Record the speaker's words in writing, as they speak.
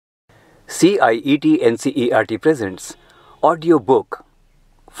CIET NCERT presents audiobook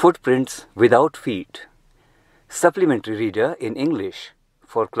Footprints Without Feet, supplementary reader in English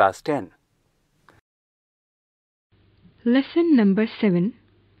for class 10. Lesson number 7,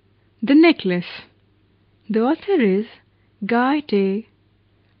 The Necklace. The author is Guy de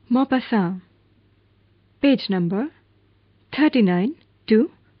Maupassant. Page number 39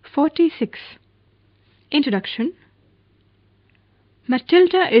 to 46. Introduction.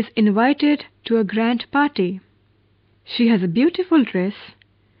 Matilda is invited to a grand party. She has a beautiful dress,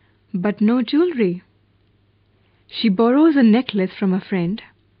 but no jewelry. She borrows a necklace from a friend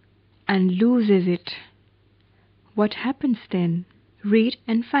and loses it. What happens then? Read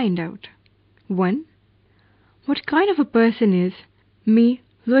and find out. 1. What kind of a person is Miss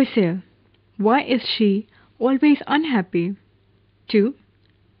Loisel? Why is she always unhappy? 2.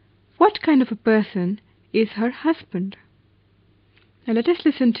 What kind of a person is her husband? Now let us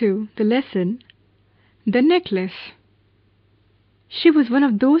listen to the lesson, The Necklace. She was one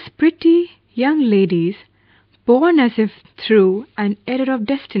of those pretty young ladies born as if through an error of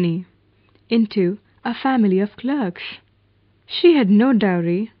destiny into a family of clerks. She had no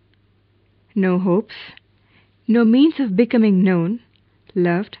dowry, no hopes, no means of becoming known,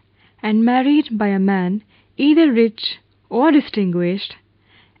 loved, and married by a man either rich or distinguished,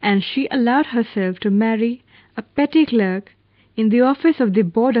 and she allowed herself to marry a petty clerk in the office of the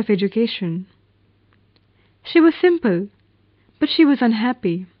Board of Education. She was simple, but she was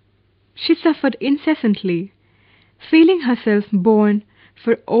unhappy. She suffered incessantly, feeling herself born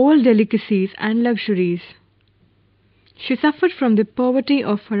for all delicacies and luxuries. She suffered from the poverty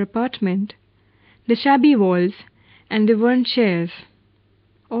of her apartment, the shabby walls, and the worn chairs.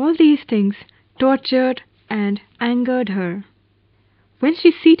 All these things tortured and angered her. When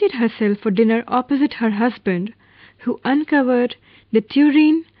she seated herself for dinner opposite her husband, who uncovered the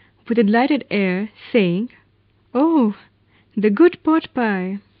tureen with a delighted air, saying, "Oh, the good pot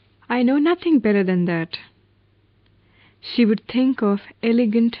pie! I know nothing better than that," she would think of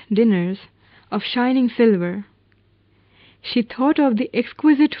elegant dinners of shining silver. She thought of the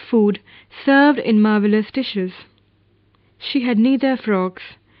exquisite food served in marvelous dishes. She had neither frocks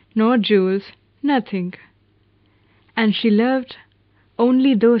nor jewels, nothing. And she loved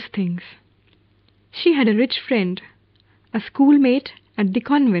only those things. She had a rich friend, a schoolmate at the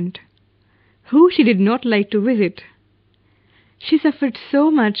convent, who she did not like to visit. She suffered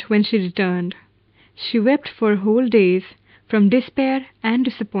so much when she returned. She wept for whole days from despair and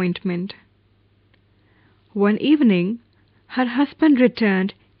disappointment. One evening, her husband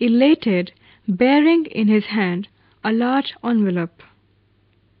returned elated, bearing in his hand a large envelope.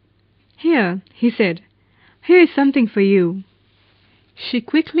 "Here," he said, "here is something for you." She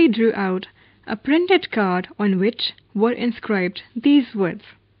quickly drew out a printed card on which were inscribed these words: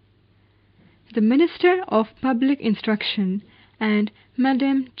 "The Minister of Public Instruction and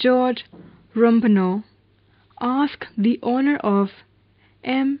Madame George Ramponneau ask the honor of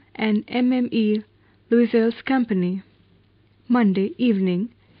M. and Mme. Loisel's company, Monday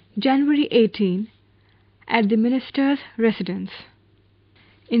evening, January 18, at the Minister's residence."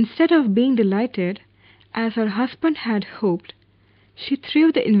 Instead of being delighted, as her husband had hoped, she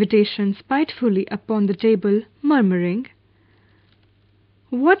threw the invitation spitefully upon the table, murmuring,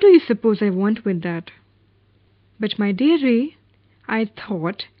 "What do you suppose I want with that?" "But, my dearie, I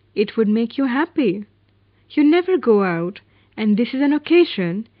thought it would make you happy. You never go out, and this is an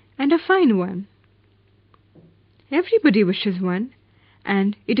occasion, and a fine one." "Everybody wishes one,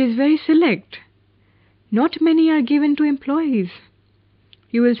 and it is very select. Not many are given to employees.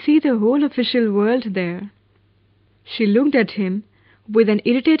 You will see the whole official world there." She looked at him with an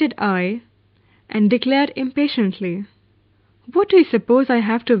irritated eye and declared impatiently, "What do you suppose I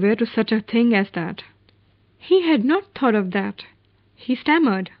have to wear to such a thing as that?" He had not thought of that. He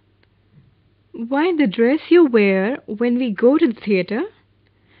stammered, "Why, the dress you wear when we go to the theatre.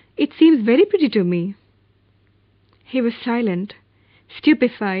 It seems very pretty to me." He was silent,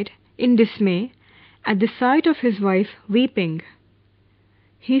 stupefied, in dismay, at the sight of his wife weeping.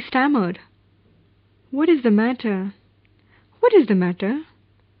 He stammered, "What is the matter? What is the matter?"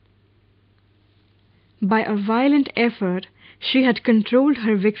 By a violent effort she had controlled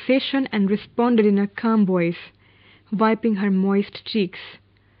her vexation and responded in a calm voice, wiping her moist cheeks,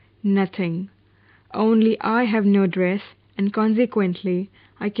 "Nothing. Only I have no dress, and consequently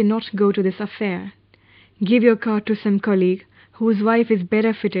I cannot go to this affair. Give your card to some colleague whose wife is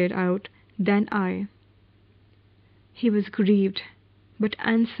better fitted out than I." He was grieved, but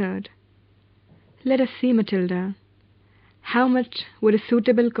answered, "Let us see, Matilda. How much would a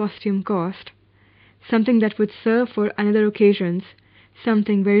suitable costume cost? Something that would serve for another occasions,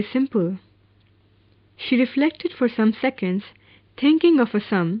 Something very simple. She reflected for some seconds, thinking of a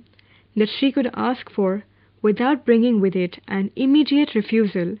sum that she could ask for without bringing with it an immediate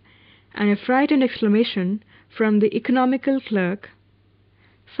refusal and a frightened exclamation from the economical clerk.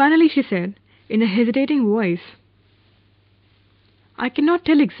 Finally she said, in a hesitating voice, "I cannot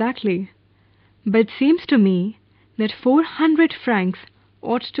tell exactly, but it seems to me that 400 francs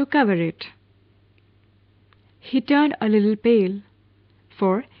ought to cover it." He turned a little pale,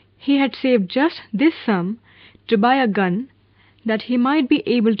 for he had saved just this sum to buy a gun that he might be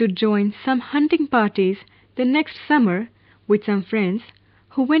able to join some hunting parties the next summer with some friends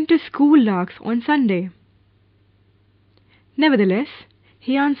who went to school larks on Sunday. Nevertheless,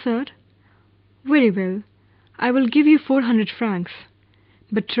 he answered, "Very well, I will give you 400 francs,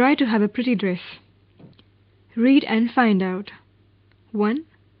 but try to have a pretty dress. Read and find out. 1.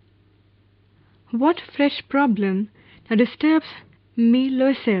 What fresh problem now disturbs me,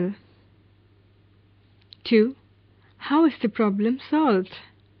 Loisel? 2. How is the problem solved?"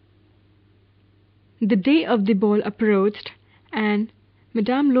 The day of the ball approached, and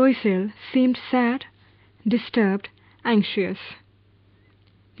Madame Loisel seemed sad, disturbed, anxious.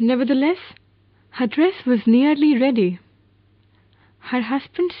 Nevertheless, her dress was nearly ready. Her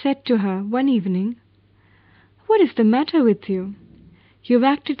husband said to her one evening, "What is the matter with you? You've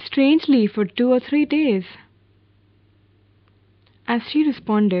acted strangely for 2 or 3 days." As she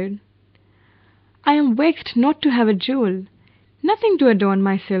responded, "I am vexed not to have a jewel, nothing to adorn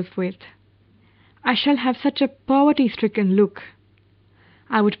myself with. I shall have such a poverty-stricken look.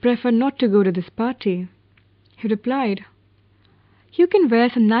 I would prefer not to go to this party." He replied, "You can wear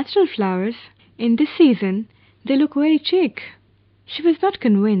some natural flowers. In this season they look very chic." She was not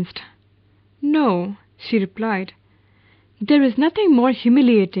convinced. "No," she replied, "there is nothing more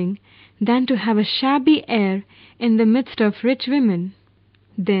humiliating than to have a shabby air in the midst of rich women."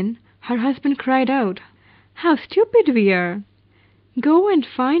 Then her husband cried out, "How stupid we are! Go and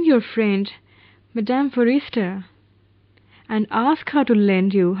find your friend Madame Forester and ask her to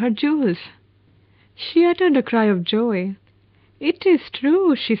lend you her jewels." She uttered a cry of joy. "It is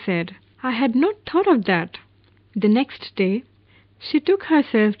true," she said. "I had not thought of that." The next day she took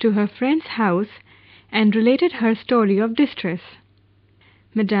herself to her friend's house and related her story of distress.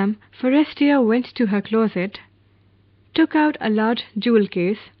 Madame Forestier went to her closet, took out a large jewel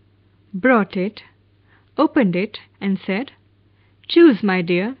case, brought it, opened it, and said, "Choose, my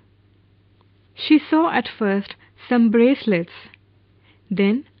dear." She saw at first some bracelets,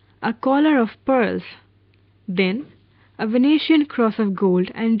 then a collar of pearls, then a Venetian cross of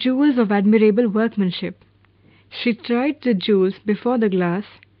gold and jewels of admirable workmanship. She tried the jewels before the glass,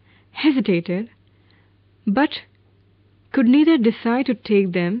 hesitated, but could neither decide to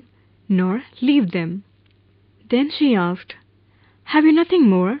take them nor leave them. Then she asked, "Have you nothing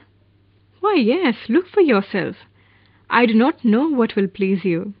more?" "Why, yes, look for yourself. I do not know what will please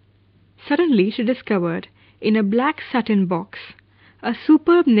you." Suddenly she discovered, in a black satin box, a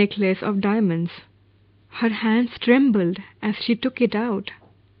superb necklace of diamonds. Her hands trembled as she took it out.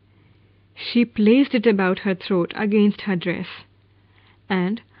 She placed it about her throat against her dress,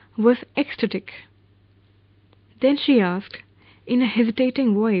 and was ecstatic. Then she asked, in a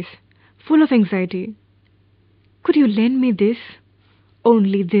hesitating voice, full of anxiety, "Could you lend me this?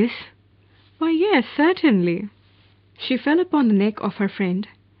 Only this?" "Why, yes, certainly." She fell upon the neck of her friend,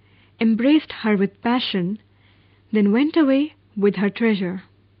 embraced her with passion, then went away with her treasure.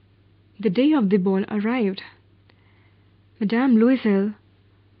 The day of the ball arrived. Madame Loisel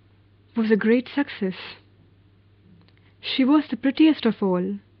was a great success. She was the prettiest of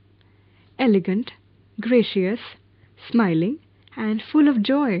all, elegant, gracious, smiling, and full of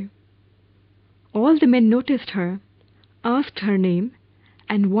joy. All the men noticed her, asked her name,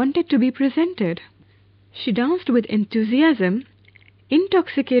 and wanted to be presented. She danced with enthusiasm,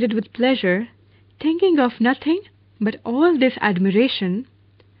 intoxicated with pleasure, thinking of nothing but all this admiration,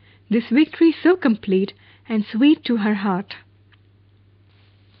 this victory so complete and sweet to her heart.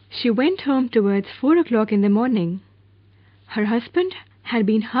 She went home towards 4 o'clock in the morning. Her husband had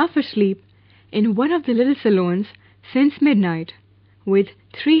been half asleep in one of the little salons since midnight, with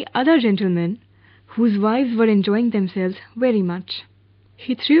 3 other gentlemen whose wives were enjoying themselves very much.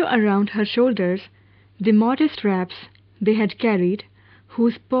 He threw around her shoulders the modest wraps they had carried,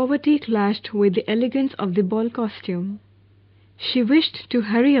 whose poverty clashed with the elegance of the ball costume. She wished to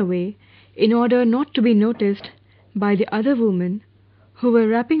hurry away in order not to be noticed by the other women who were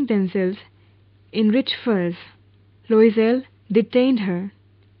wrapping themselves in rich furs. Loisel detained her.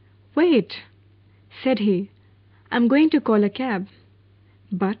 "Wait," said he, "I'm going to call a cab."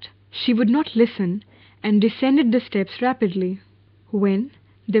 But she would not listen and descended the steps rapidly. When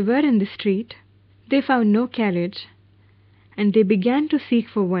they were in the street, they found no carriage, and they began to seek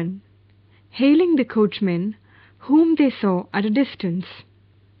for one, hailing the coachman whom they saw at a distance.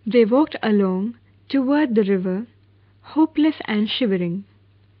 They walked along toward the river, hopeless and shivering.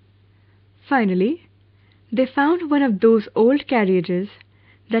 Finally, they found one of those old carriages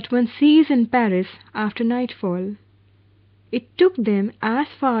that one sees in Paris after nightfall. It took them as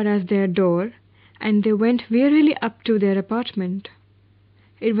far as their door, and they went wearily up to their apartment.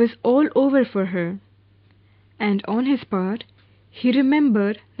 It was all over for her, and on his part, he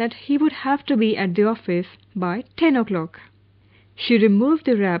remembered that he would have to be at the office by 10 o'clock. She removed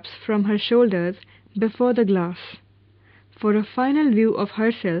the wraps from her shoulders before the glass, for a final view of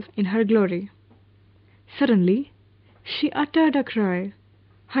herself in her glory. Suddenly, she uttered a cry.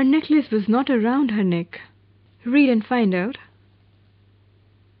 Her necklace was not around her neck. Read and find out.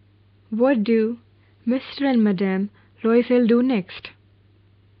 What do Mr. and Madame Loisel do next?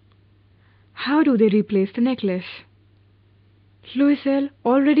 How do they replace the necklace? Loisel,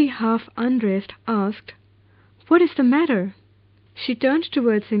 already half undressed, asked, "What is the matter?" She turned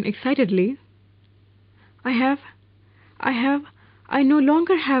towards him excitedly. I no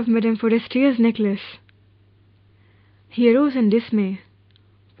longer have Madame Forestier's necklace." He arose in dismay.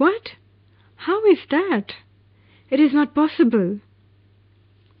 "What? How is that? It is not possible."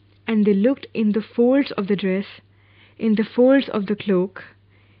 And they looked in the folds of the dress, in the folds of the cloak,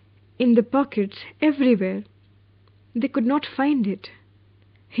 in the pockets, everywhere. They could not find it.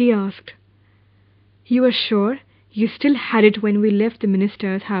 He asked, "You are sure you still had it when we left the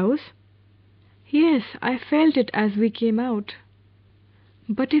minister's house?" "Yes, I felt it as we came out."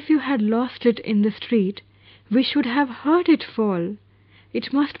 "But if you had lost it in the street, we should have heard it fall.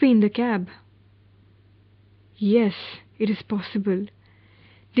 It must be in the cab." "Yes, it is possible.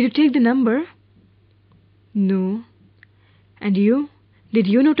 Did you take the number?" "No." "And you? Did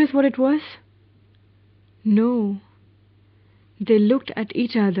you notice what it was?" "No." They looked at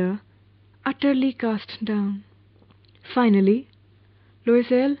each other, utterly cast down. Finally,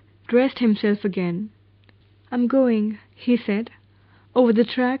 Loisel dressed himself again. "I'm going," he said, "over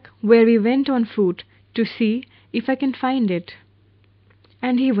the track where we went on foot to see if I can find it."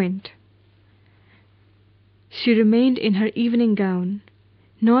 And he went. She remained in her evening gown,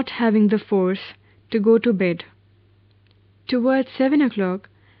 not having the force to go to bed. Towards 7 o'clock,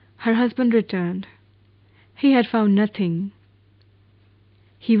 her husband returned. He had found nothing.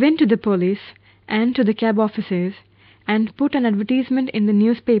 He went to the police and to the cab offices and put an advertisement in the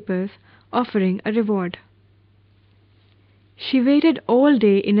newspapers offering a reward. She waited all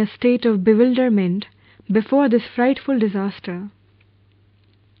day in a state of bewilderment before this frightful disaster.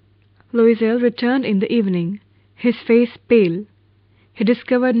 Loisel returned in the evening, his face pale. He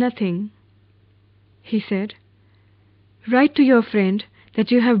discovered nothing. He said, "Write to your friend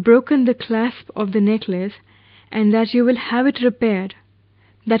that you have broken the clasp of the necklace and that you will have it repaired.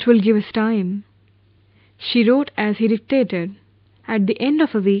 That will give us time." She wrote as he dictated. At the end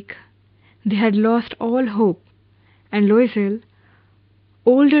of a week, they had lost all hope, and Loisel,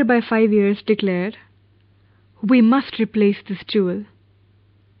 older by 5 years, declared, "We must replace this jewel."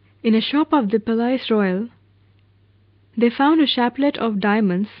 In a shop of the Palais Royal, they found a chaplet of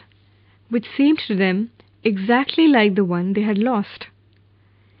diamonds which seemed to them exactly like the one they had lost.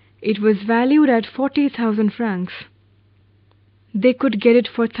 It was valued at 40,000 francs. They could get it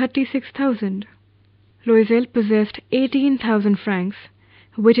for 36,000. Loisel possessed 18,000 francs,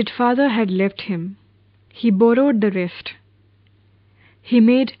 which his father had left him. He borrowed the rest. He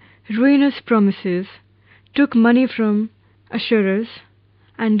made ruinous promises, took money from assurers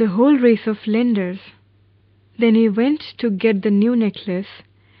and the whole race of lenders. Then he went to get the new necklace,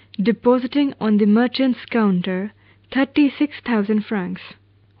 depositing on the merchant's counter 36,000 francs.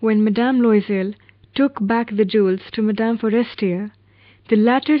 When Madame Loisel took back the jewels to Madame Forestier, the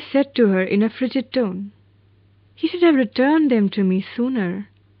latter said to her in a frigid tone, "You should have returned them to me sooner,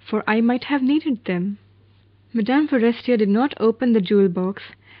 for I might have needed them." Madame Forestier did not open the jewel box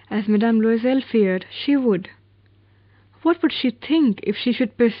as Madame Loisel feared she would. What would she think if she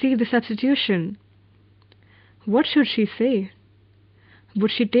should perceive the substitution? What should she say?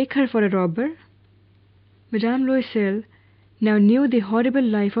 Would she take her for a robber? Madame Loisel now knew the horrible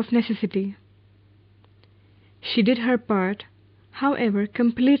life of necessity. She did her part, however,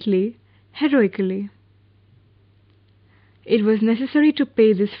 completely, heroically. It was necessary to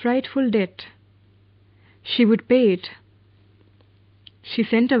pay this frightful debt. She would pay it. She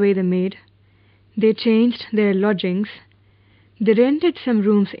sent away the maid. They changed their lodgings. They rented some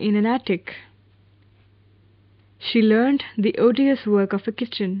rooms in an attic. She learned the odious work of a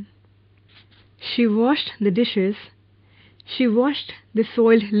kitchen. She washed the dishes. She washed the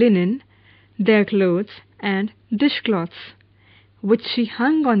soiled linen, their clothes and dishcloths, which she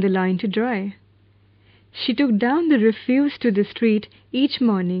hung on the line to dry. She took down the refuse to the street each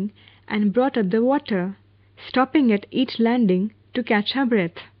morning and brought up the water, stopping at each landing to catch her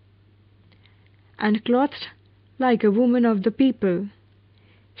breath. And clothed like a woman of the people,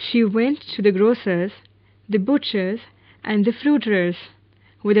 she went to the grocer's, the butcher's, and the fruiterer's,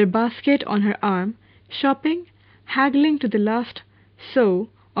 with her basket on her arm, shopping, haggling to the last sou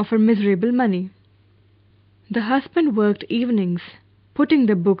of her miserable money. The husband worked evenings, putting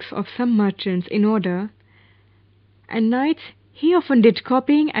the books of some merchants in order, and nights he often did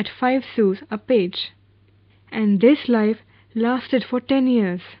copying at 5 sous a page. And this life lasted for 10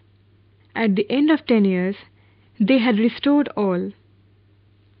 years. At the end of 10 years, they had restored all.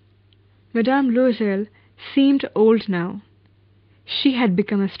 Madame Loisel seemed old now. She had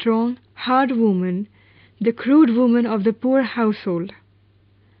become a strong, hard woman, the crude woman of the poor household.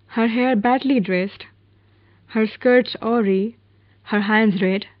 Her hair badly dressed, her skirts awry, her hands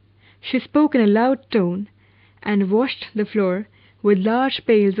red, she spoke in a loud tone and washed the floor with large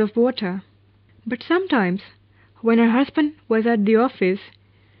pails of water. But sometimes, when her husband was at the office,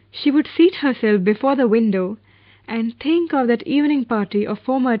 she would seat herself before the window and think of that evening party of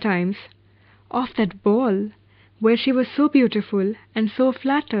former times, of that ball where she was so beautiful and so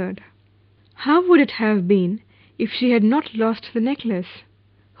flattered. How would it have been if she had not lost the necklace?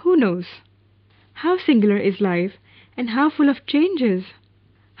 Who knows? How singular is life, and how full of changes!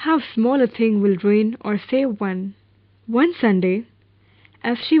 How small a thing will ruin or save one! One Sunday,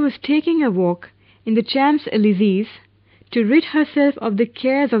 as she was taking a walk in the Champs-Élysées to rid herself of the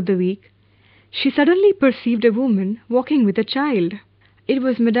cares of the week, she suddenly perceived a woman walking with a child. It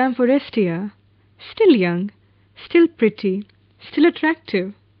was Madame Forestier, still young, still pretty, still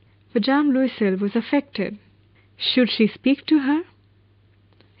attractive. Madame Loisel was affected. Should she speak to her?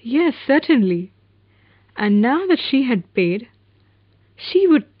 Yes, certainly. And now that she had paid, she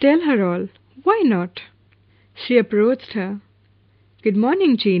would tell her all. Why not? She approached her. "Good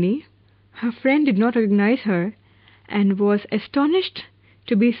morning, Jeanie." Her friend did not recognize her, and was astonished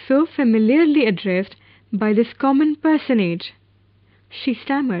to be so familiarly addressed by this common personage. She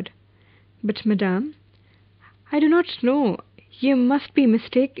stammered, "But, madame, I do not know. You must be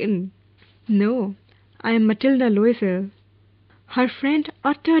mistaken. No, I am Mathilde Loisel." Her friend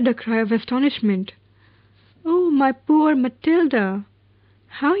uttered a cry of astonishment. "Oh, my poor Mathilde!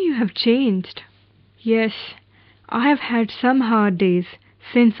 How you have changed!" "Yes, I have had some hard days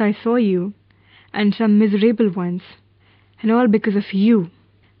since I saw you, and some miserable ones, and all because of you."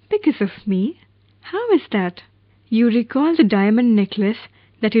 "Because of me? How is that? You recall the diamond necklace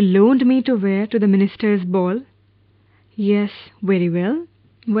that you loaned me to wear to the minister's ball?" "Yes, very well."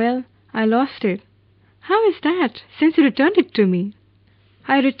 "Well, I lost it." "How is that, since you returned it to me?"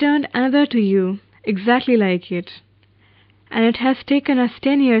 "I returned another to you, exactly like it, and it has taken us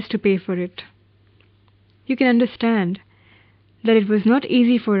 10 years to pay for it. You can understand that it was not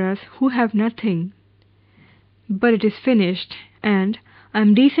easy for us who have nothing. But it is finished, and I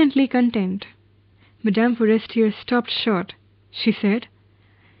am decently content." Madame Forestier stopped short. She said,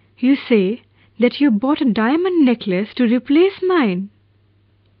 "You say that you bought a diamond necklace to replace mine?"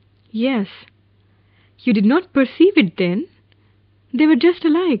 "Yes." "You did not perceive it then? They were just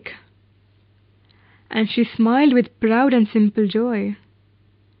alike." And she smiled with proud and simple joy.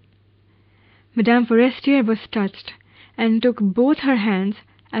 Madame Forestier was touched, and took both her hands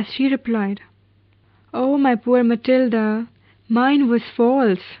as she replied, "Oh, my poor Mathilde, mine was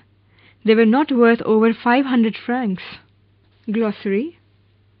false. They were not worth over 500 francs. Glossary: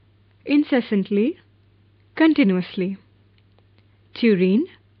 incessantly, continuously. Tureen: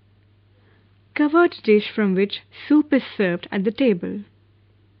 covered dish from which soup is served at the table.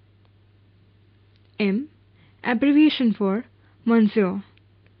 M. Abbreviation for Monsieur.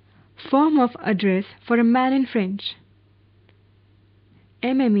 Form of address for a man in French.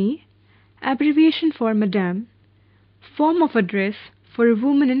 MME. Abbreviation for Madame. Form of address for a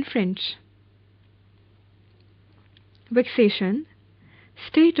woman in French. Vexation.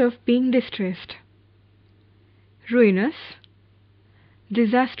 State of being distressed. Ruinous.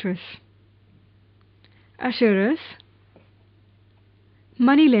 Disastrous. Assurers.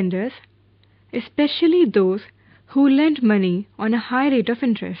 Moneylenders, especially those who lend money on a high rate of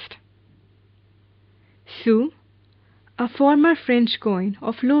interest. Sou, a former French coin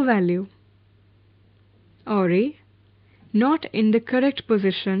of low value. Awry, not in the correct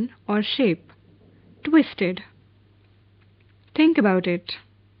position or shape, twisted. Think about it.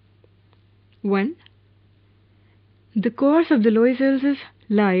 1. The course of the Loisels'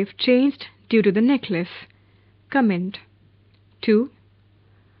 life changed due to the necklace. Comment. 2.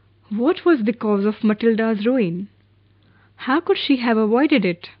 What was the cause of Matilda's ruin? How could she have avoided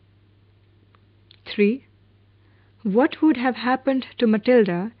it? 3. What would have happened to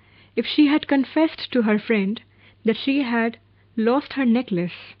Matilda if she had confessed to her friend that she had lost her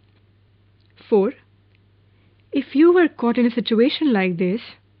necklace? 4. If you were caught in a situation like this,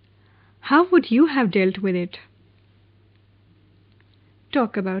 how would you have dealt with it?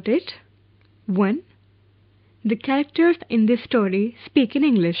 Talk about it. 1. The characters in this story speak in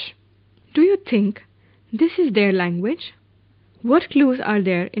English. Do you think this is their language? What clues are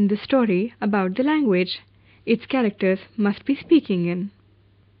there in the story about the language its characters must be speaking in?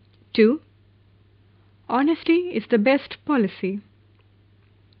 2. Honesty is the best policy.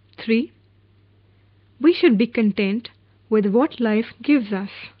 3. We should be content with what life gives us.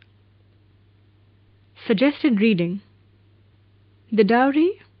 Suggested reading: The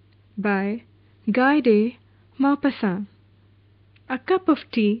Dowry by Guy de Maupassant. A Cup of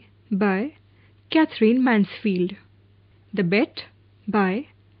Tea by Catherine Mansfield. The Bet by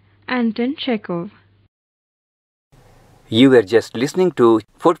Anton Chekhov. You were just listening to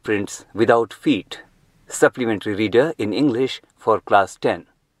Footprints Without Feet, Supplementary Reader in English for Class 10.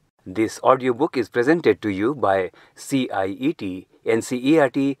 This audiobook is presented to you by CIET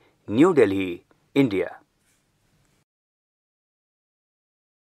NCERT, New Delhi, India.